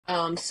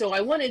So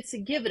I wanted to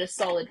give it a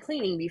solid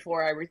cleaning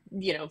before I,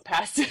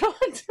 passed it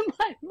on to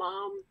my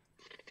mom.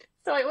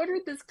 So I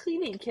ordered this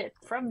cleaning kit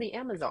from the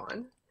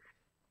Amazon,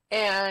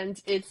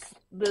 and it's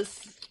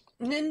this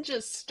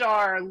ninja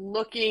star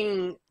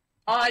looking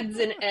odds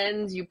and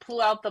ends. You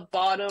pull out the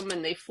bottom,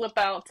 and they flip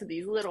out to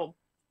these little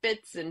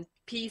bits and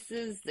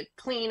pieces that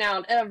clean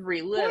out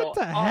every What little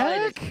the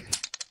odd. heck?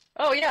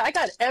 Oh yeah, I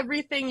got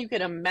everything you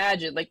can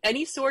imagine, like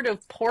any sort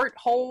of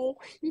porthole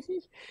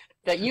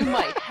that you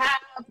might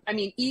have. I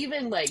mean,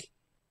 even like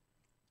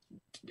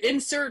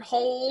insert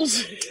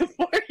holes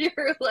for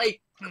your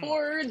like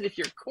cord. If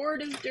your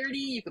cord is dirty,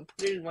 you can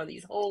put it in one of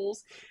these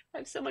holes. I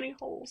have so many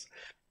holes.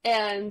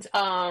 And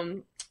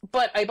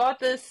but I bought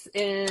this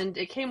and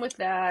it came with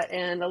that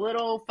and a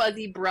little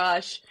fuzzy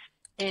brush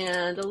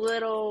and a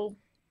little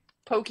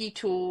pokey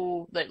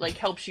tool that like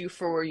helps you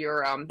for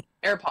your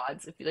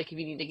AirPods if you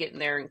need to get in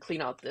there and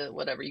clean out the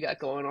whatever you got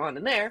going on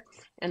in there.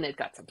 And they've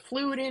got some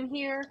fluid in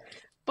here.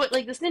 But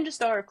like this Ninja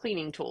Star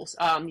cleaning tools,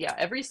 yeah,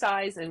 every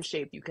size and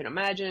shape you can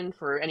imagine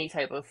for any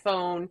type of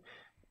phone,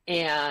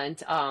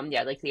 and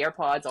yeah, like the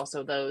AirPods,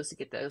 also those to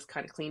get those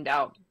kind of cleaned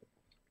out.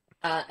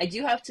 I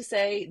do have to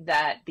say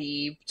that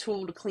the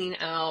tool to clean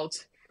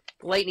out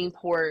the lightning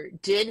port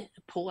did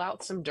pull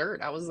out some dirt.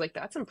 I was like,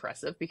 that's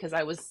impressive because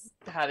I was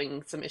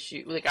having some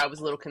issue. Like I was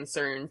a little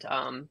concerned.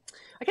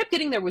 I kept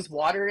getting there was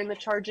water in the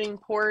charging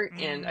port,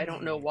 and I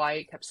don't know Mm. why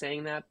it kept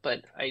saying that,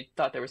 but I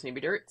thought there was maybe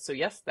dirt. So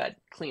yes, that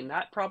cleaned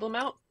that problem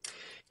out.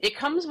 It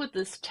comes with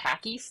this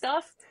tacky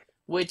stuff,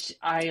 which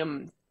I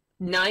am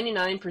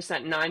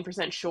 99%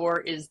 9%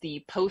 sure is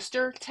the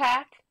poster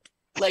tack.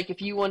 Like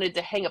if you wanted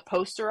to hang a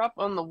poster up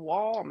on the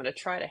wall, I'm going to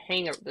try to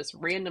hang this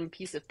random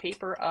piece of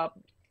paper up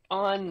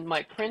on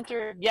my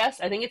printer. Yes,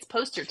 I think it's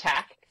poster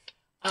tack.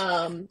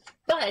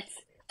 But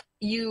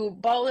you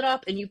ball it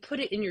up and you put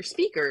it in your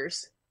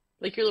speakers,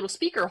 like your little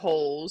speaker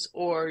holes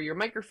or your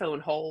microphone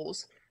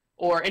holes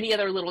or any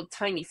other little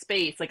tiny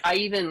space. Like I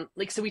even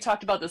like so we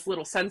talked about this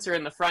little sensor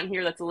in the front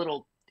here that's a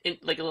little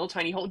like a little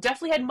tiny hole.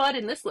 Definitely had mud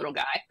in this little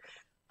guy.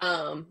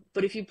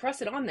 But if you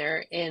press it on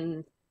there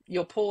and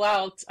you'll pull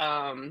out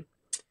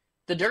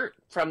the dirt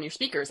from your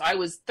speakers. I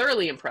was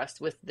thoroughly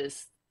impressed with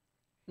this,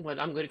 what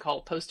I'm going to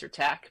call poster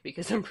tack,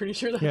 because I'm pretty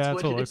sure Yeah, that's that's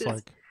what what it it looks is.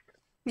 like.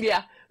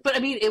 Yeah, but I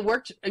mean, it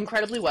worked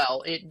incredibly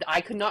well.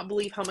 I could not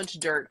believe how much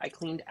dirt I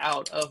cleaned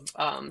out of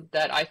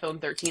that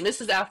iPhone 13.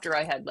 This is after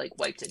I had like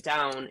wiped it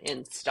down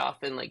and stuff,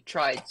 and like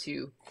tried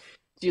to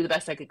do the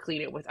best I could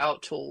clean it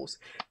without tools.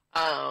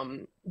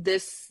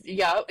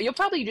 Yeah, you'll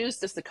probably use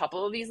just a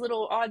couple of these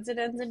little odds and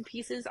ends and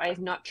pieces. I have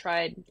not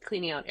tried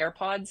cleaning out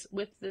AirPods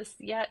with this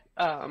yet,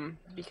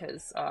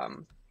 because I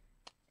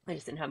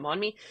just didn't have them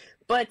on me.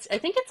 But I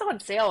think it's on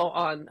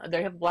sale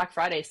they have Black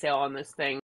Friday sale on this thing.